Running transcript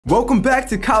Welcome back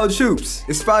to College Hoops.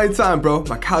 It's finally time, bro.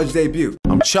 My college debut.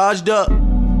 I'm charged up.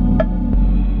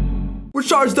 We're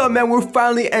charged up, man. We're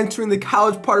finally entering the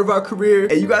college part of our career.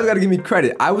 Hey, you guys gotta give me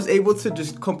credit. I was able to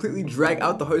just completely drag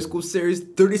out the high school series,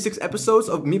 36 episodes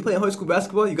of me playing high school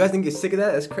basketball. You guys didn't get sick of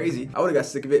that? That's crazy. I would've got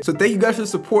sick of it. So thank you guys for the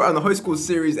support on the high school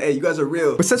series. Hey, you guys are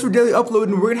real. But since we're daily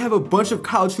uploading, we're gonna have a bunch of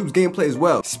college hoops gameplay as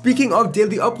well. Speaking of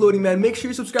daily uploading, man, make sure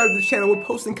you subscribe to the channel. We're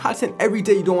posting content every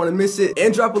day. You don't wanna miss it.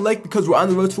 And drop a like because we're on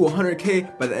the road to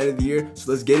 100K by the end of the year.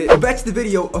 So let's get it. But back to the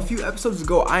video. A few episodes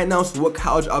ago, I announced what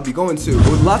college I'll be going to.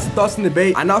 With lots of thoughts and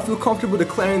debate, I now feel comfortable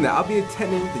declaring that I'll be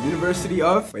attending the University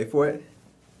of, wait for it,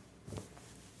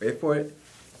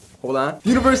 hold on,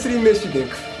 University of Michigan.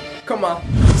 Come on.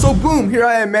 So boom, here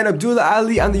I am, man, Abdullah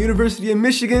Ali on the University of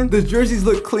Michigan. The jerseys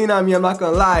look clean on me, I'm not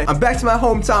gonna lie. I'm back to my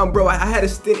hometown, bro. I had a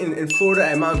stint in Florida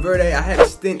at Mount Verde. I had a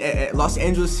stint at Los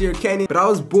Angeles, Sierra Canyon, but I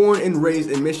was born and raised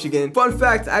in Michigan. Fun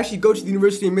fact, I actually go to the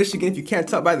University of Michigan, if you can't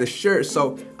tell by the shirt,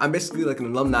 so I'm basically like an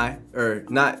alumni, or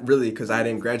not really, because I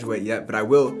didn't graduate yet, but I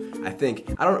will, I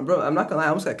think. I don't, bro, I'm not gonna lie, I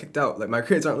almost got kicked out. Like, my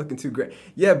grades aren't looking too great.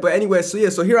 Yeah, but anyway,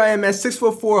 so here I am, man,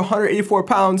 6'4", 184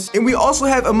 pounds, and we also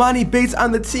have Emoni Bates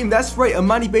on the team. That's right,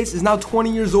 Emoni Bates is now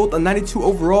 20 years old, a 92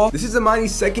 overall. This is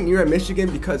Emoni's second year at Michigan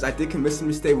because I did convince him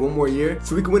to stay one more year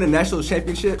so we can win a national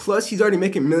championship. Plus, he's already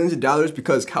making millions of dollars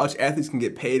because college athletes can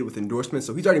get paid with endorsements,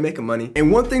 so he's already making money.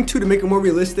 And one thing too, to make it more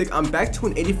realistic, I'm back to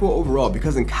an 84 overall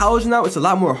because in college now, it's a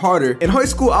lot more harder. In high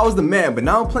school, I was the man, but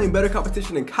now I'm playing better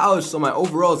competition in college, so my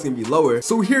overall is gonna be lower.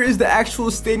 So here is the actual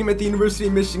stadium at the University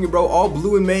of Michigan, bro. All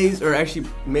blue and maize, or actually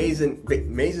maize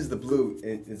is the blue,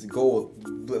 and it's gold.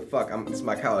 Fuck, it's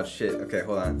my college shit. Okay,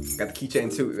 hold on. Got the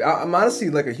keychain too. I'm honestly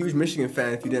like a huge Michigan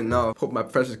fan, if you didn't know. Hope my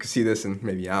professors could see this and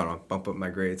maybe, I don't know, bump up my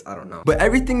grades. I don't know. But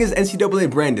everything is NCAA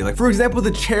branded. Like, for example,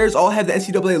 the chairs all have the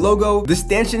NCAA logo. The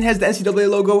stanchion has the NCAA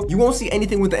logo. You won't see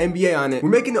anything with the NBA on it. We're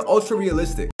making it ultra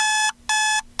realistic.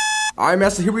 Alright,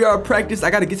 man, so here we are at practice. I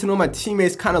gotta get to know my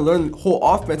teammates, kind of learn the whole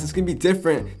offense. It's gonna be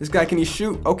different. This guy, can he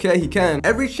shoot? Okay, he can.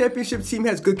 Every championship team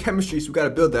has good chemistry, so we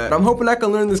gotta build that. But I'm hoping I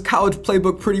can learn this college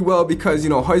playbook pretty well because, you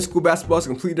know, high school basketball is a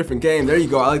completely different game. There you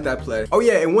go, I like that play. Oh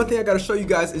yeah, and one thing I gotta show you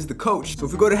guys is the coach. So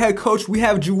if we go to head coach, we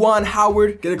have Juwan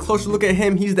Howard. Get a closer look at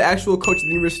him. He's the actual coach at the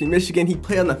University of Michigan. He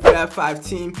played on the Fab 5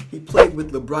 team. He played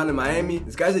with LeBron in Miami.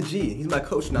 This guy's a G. He's my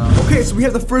coach now. Okay, so we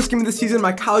have the first game of the season,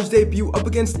 my college debut up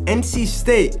against NC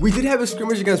State. We did have a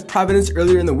scrimmage against Providence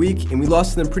earlier in the week and we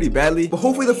lost to them pretty badly, but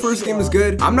hopefully the first game is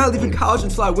good. I'm not leaving college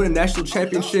until I win a national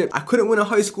championship. I couldn't win in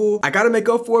high school. I gotta make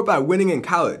up for it by winning in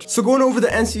college. So going over the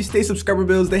NC State subscriber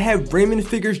builds, they have Raymond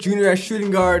Figures Jr. at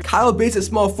shooting guard, Kyle Bates at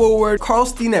small forward, Carl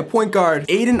Steen at point guard,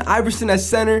 Aiden Iverson at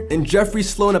center, and Jeffrey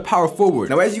Sloan at power forward.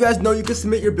 Now, as you guys know, you can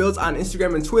submit your builds on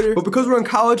Instagram and Twitter, but because we're in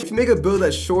college, if you make a build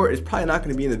that's short, it's probably not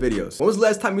gonna be in the videos. When was the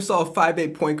last time you saw a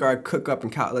 5'8" point guard cook up in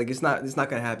college? Like, it's not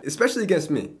gonna happen, especially against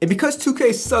me. And because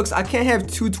 2K sucks, I can't have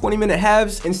 2 20-minute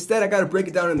halves. Instead, I gotta break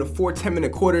it down into 4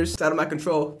 10-minute quarters. It's out of my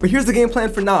control. But here's the game plan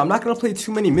for now. I'm not gonna play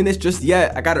too many minutes just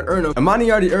yet. I gotta earn them.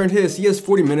 Emoni already earned his. He has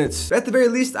 40 minutes. But at the very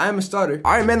least, I am a starter.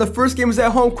 All right, man, the first game is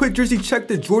at home. Quick jersey check,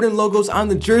 the Jordan logos on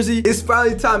the jersey. It's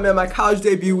finally time, man. My college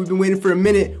debut. We've been waiting for a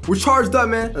minute. We're charged up,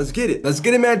 man. Let's get it. Let's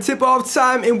get it, man. Tip off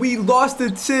time, and we lost the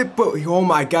tip, but oh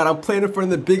my God, I'm playing in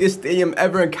front of the biggest stadium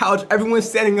ever in college. Everyone's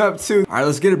standing up too. All right,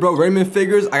 let's get it, bro. Raymond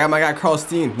Figures. I got my guy Carl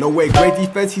Steen. No way. Great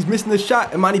defense. He's missing the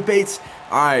shot. Emoni Bates.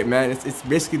 All right, man, it's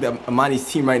basically the Emoni's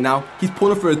team right now. He's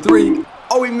pulling for a 3.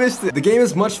 Oh, he missed it. The game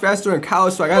is much faster in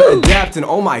college, so I gotta adapt, and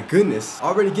oh my goodness.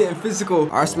 Already getting physical.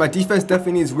 All right, so my defense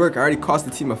definitely needs work. I already cost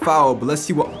the team a foul, but let's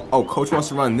see what, oh, coach wants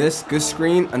to run this. Good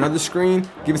screen, another screen.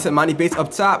 Give it to Emoni Bates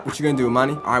up top. What you gonna do,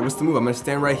 Emoni? All right, what's the move? I'm gonna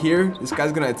stand right here. This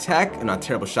guy's gonna attack, and a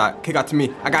terrible shot. Kick out to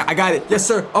me. I got it. Yes,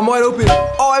 sir. I'm wide open.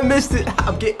 Oh, I missed it.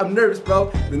 I'm nervous, bro.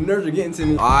 The nerves are getting to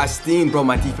me. Ah, Steen, bro,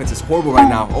 my defense is horrible right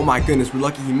now. Oh my goodness, we're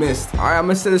lucky he missed. All right, I'm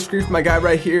gonna set a screen for my guy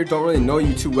right here. Don't really know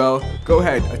you too well. Go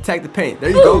ahead, attack the paint. There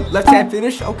you go. Left hand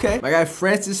finish. Okay. My guy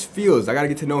Francis Fields. I gotta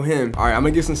get to know him. All right, I'm gonna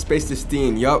give some space to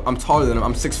Steen. Yup, I'm taller than him.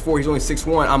 I'm 6'4". He's only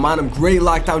 6'1". I'm on him. Great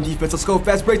lockdown defense. Let's go.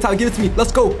 Fast break time. Give it to me.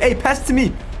 Let's go. Hey, pass it to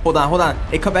me. Hold on.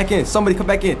 Hey, come back in. Somebody come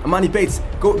back in. Emoni Bates.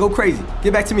 Go crazy.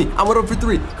 Get back to me. I'm up for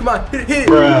 3. Come on. Hit it.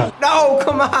 Bruh. No,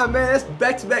 come on, man. That's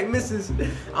back-to-back misses.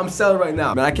 I'm selling right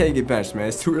now. Man, I can't get benched, man.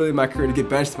 It's too early in my career to get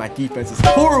benched. My defense is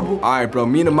horrible. All right, bro.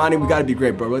 Me and Emoni, we gotta be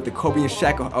great, bro. We're like the Kobe and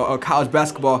Shaq of college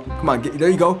basketball. Come on. There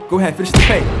you go. Go ahead. Finish the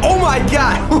paint. Oh, my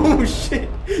God. Oh, shit.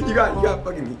 You got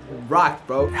fucking rocked,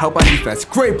 bro. Help on defense.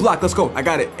 Great block. Let's go. I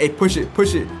got it. Hey, push it.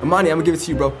 Emoni, I'm gonna give it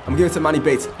to you, bro. I'm gonna give it to Emoni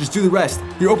Bates. Just do the rest.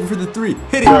 You're open for the 3.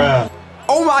 Hit it. Bruh.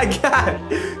 Oh my God.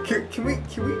 Can we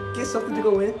get something to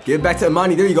go in? Give it back to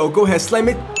Emoni. There you go. Go ahead, slam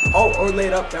it. Oh, or lay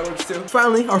it up. That works too.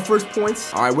 Finally, our first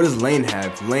points. All right, what does Lane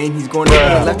have? Lane, he's going to the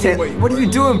left hand. What are you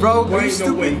doing, bro? Are you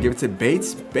stupid? Give it to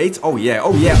Bates. Bates. Oh yeah.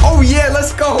 Oh yeah. Oh yeah.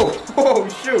 Let's go. Oh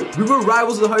shoot. We were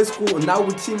rivals in high school, and now we're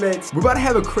teammates. We're about to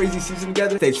have a crazy season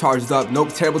together. Stay charged up.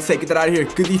 Nope. Terrible take. Get that out of here.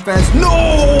 Good defense.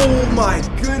 No, my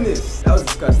goodness. That was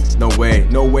disgusting. No way.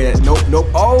 No way. Nope. Nope.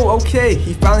 Oh, okay.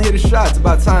 He finally hit a shot. It's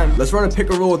about time. Let's run a pick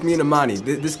and roll with me and Emoni.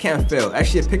 This can't fail.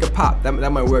 Actually, a pick and pop. That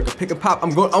might work. A pick and pop.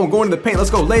 I'm going to the paint.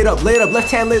 Let's go. Lay it up. Lay it up. Left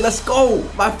hand lay. Let's go.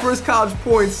 My first college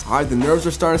points. All right, the nerves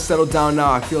are starting to settle down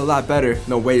now. I feel a lot better.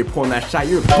 No way you're pulling that shot.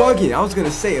 You're bugging. I was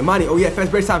gonna say, Emoni. Oh yeah, fast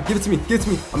break time. Give it to me. Give it to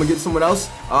me. I'm gonna give it to someone else.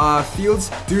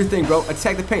 Fields, do your thing, bro.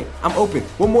 Attack the paint. I'm open.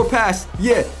 One more pass.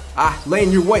 Yeah.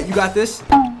 Lane, you're white. You got this.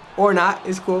 Or not.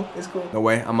 It's cool. It's cool. No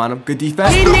way. I'm on him. Good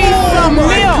defense. Oh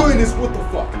my goodness. What the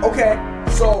fuck? Okay.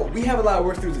 So we have a lot of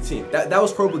work to do as a team. That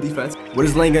was horrible defense. What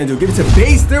is Lane gonna do? Give it to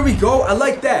Bates. There we go. I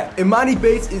like that. Emoni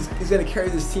Bates is gonna carry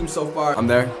this team so far. I'm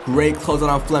there. Great close out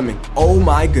on Fleming. Oh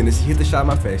my goodness. He hit the shot in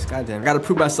my face. God damn. I gotta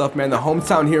prove myself, man. The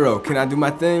hometown hero. Can I do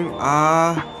my thing?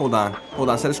 Hold on. Hold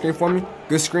on. Set a screen for me.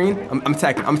 Good screen. I'm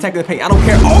attacking. I'm attacking the paint. I don't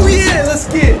care. Oh yeah. Let's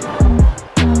get it.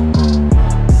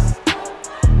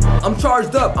 I'm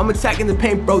charged up. I'm attacking the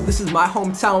paint, bro. This is my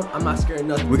hometown. I'm not scared of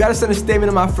nothing. We gotta send a statement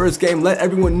in my first game. Let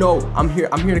everyone know I'm here.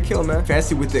 I'm here to kill, man.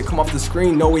 Fancy with it. Come off the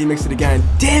screen. No way he makes it again.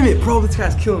 Damn it, bro. This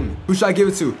guy's killing me. Who should I give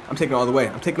it to? I'm taking it all the way.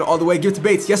 I'm taking it all the way. Give it to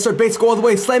Bates. Yes, sir. Bates, go all the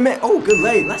way. Slam it. Oh, good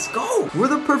lay. Let's go. We're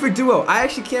the perfect duo. I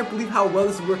actually can't believe how well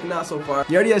this is working out so far.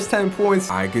 He already has 10 points.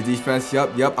 All right, good defense.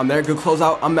 Yup. I'm there. Good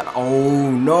closeout.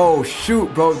 Oh no,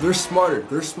 shoot, bro. They're smarter.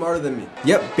 They're smarter than me.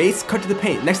 Yep. Bates, cut to the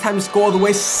paint. Next time, just go all the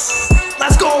way.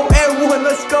 Let's go, and one,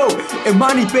 let's go.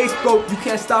 Emoni Bates, bro, you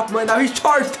can't stop him right now. He's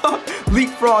charged up.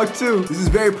 Leapfrog too. This is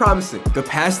very promising. The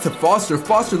pass to Foster.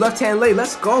 Foster, left hand lay.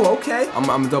 Let's go, okay. I'm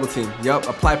a double team. Yup,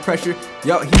 apply pressure.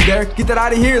 Yup, he's there. Get that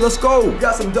out of here. Let's go. We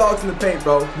got some dogs in the paint,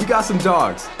 bro. We got some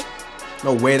dogs.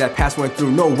 No way that pass went through.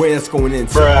 No way that's going in.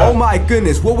 Oh my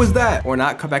goodness, what was that? Or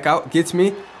not, come back out. Gets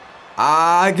me.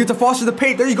 Get to Foster the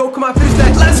paint. There you go. Come on, finish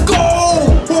that. Let's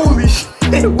go. Holy shit.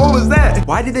 What was that?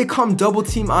 Why did they come double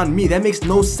team on me? That makes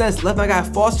no sense. Left my guy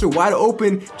Foster wide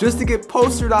open just to get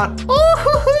postered on.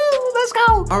 Ooh, let's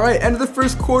go. All right, end of the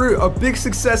first quarter. A big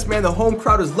success, man. The home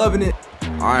crowd is loving it.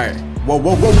 All right.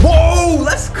 Whoa.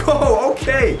 Let's go.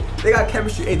 Okay. They got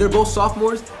chemistry. Hey, they're both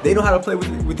sophomores. They know how to play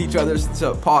with each other.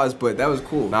 So pause, but that was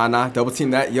cool. Nah. Double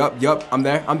team that. Yup. I'm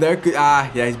there. Good.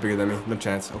 Yeah, he's bigger than me. No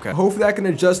chance. Okay. Hopefully I can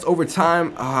adjust over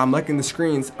time. I'm liking the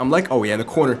screens. Oh yeah, in the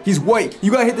corner. He's white.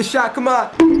 You gotta hit the shot. Come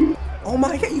on. Oh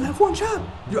my God, you have one job.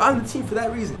 You're on the team for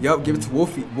that reason. Yup, give it to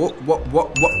Wolfie.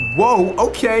 Whoa,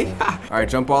 okay. All right,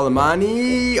 jump ball,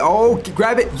 Emoni. Oh,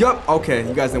 grab it. Yup, okay.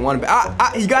 You guys didn't want it.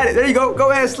 He got it. There you go. Go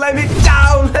ahead, slam it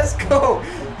down. Let's go.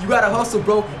 You gotta hustle,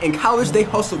 bro. In college, they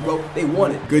hustle, bro. They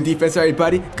want it. Good defense,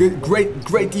 everybody.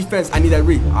 Great defense. I need that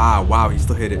read. Wow, he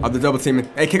still hit it. I'm the double teaming.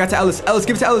 Hey, kick out to Ellis.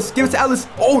 Give it to Ellis.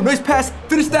 Oh, nice pass.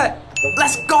 Finish that.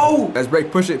 Let's go. Let's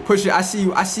break. Push it. I see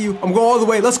you. I'm going all the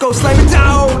way. Let's go. Slam it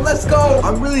down. Let's go.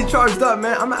 I'm really charged up,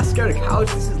 man. I'm not scared of college.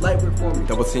 This is light work for me.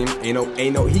 Double team.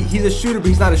 Ain't no. He's a shooter, but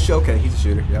he's not a show. Okay, he's a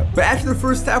shooter. Yeah. But after the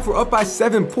first half, we're up by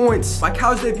 7 points. My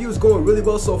college debut is going really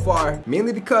well so far,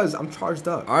 mainly because I'm charged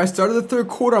up. All right, start of the third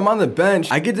quarter. I'm on the bench.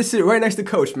 I get to sit right next to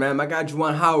coach, man. My guy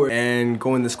Juwan Howard, and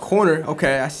go in this corner.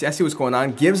 Okay, I see what's going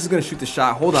on. Gibbs is gonna shoot the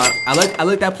shot. Hold on. I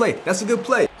like that play. That's a good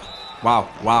play.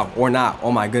 Wow, or not.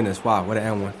 Oh my goodness, wow, what an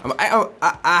N1.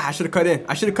 I should have cut in.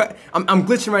 I'm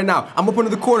glitching right now. I'm up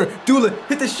under the corner. Dullah,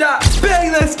 hit the shot.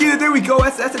 Bang, let's get it. There we go.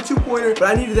 That's a 2-pointer. But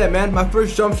I needed that, man. My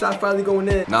first jump shot finally going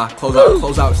in. Nah,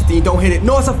 close out. Steen, don't hit it.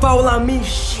 No, it's a foul on me.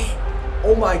 Shit.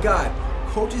 Oh my God.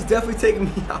 Coach is definitely taking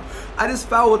me out. I just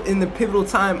fouled in the pivotal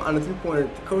time on the 3-pointer.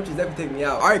 The coach is definitely taking me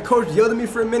out. All right, coach yelled at me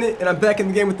for a minute, and I'm back in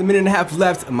the game with a minute and a half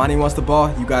left. Emoni wants the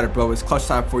ball. You got it, bro. It's clutch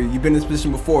time for you. You've been in this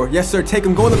position before. Yes, sir. Take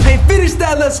him. Go in the paint. Finish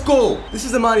that. Let's go. This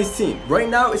is Emoni's team. Right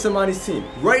now, it's Emoni's team.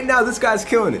 Right now, this guy's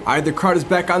killing it. All right, the crowd is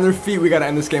back on their feet. We got to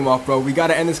end this game off, bro. We got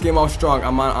to end this game off strong.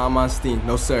 I'm on Steen.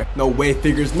 No, sir. No way,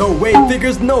 Figures. No way,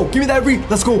 Figures. No. Give me that read.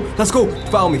 Let's go.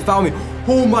 Foul me.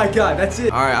 Oh my God, that's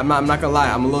it. All right, I'm not gonna lie.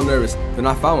 I'm a little nervous. They're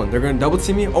not fouling. They're gonna double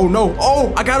team me. Oh no.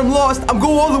 Oh, I got him lost. I'm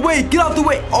going all the way. Get out the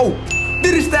way. Oh,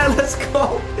 finish that. Let's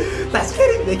go. Let's get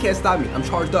it. They can't stop me. I'm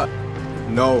charged up.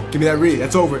 No, give me that read.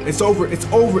 That's over. It's over. It's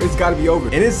over. It's gotta be over.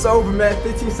 And it's over, man.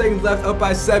 15 seconds left, up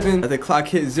by 7. Let the clock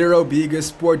hit 0. Be a good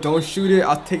sport. Don't shoot it.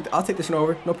 I'll take this one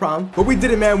over. No problem. But we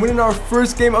did it, man. Winning our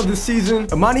first game of the season.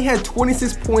 Emoni had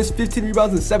 26 points, 15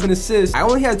 rebounds, and 7 assists. I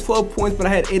only had 12 points, but I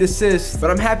had 8 assists. But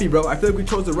I'm happy, bro. I feel like we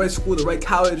chose the right school, the right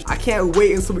college. I can't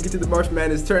wait until we get to the March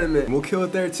Madness tournament. And we'll kill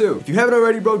it there, too. If you haven't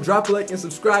already, bro, drop a like and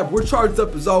subscribe. We're charged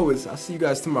up as always. I'll see you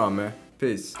guys tomorrow, man.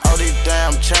 Peace. All these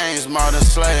damn chains, modern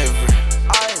slavery.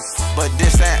 But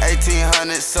this ain't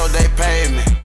 1800, so they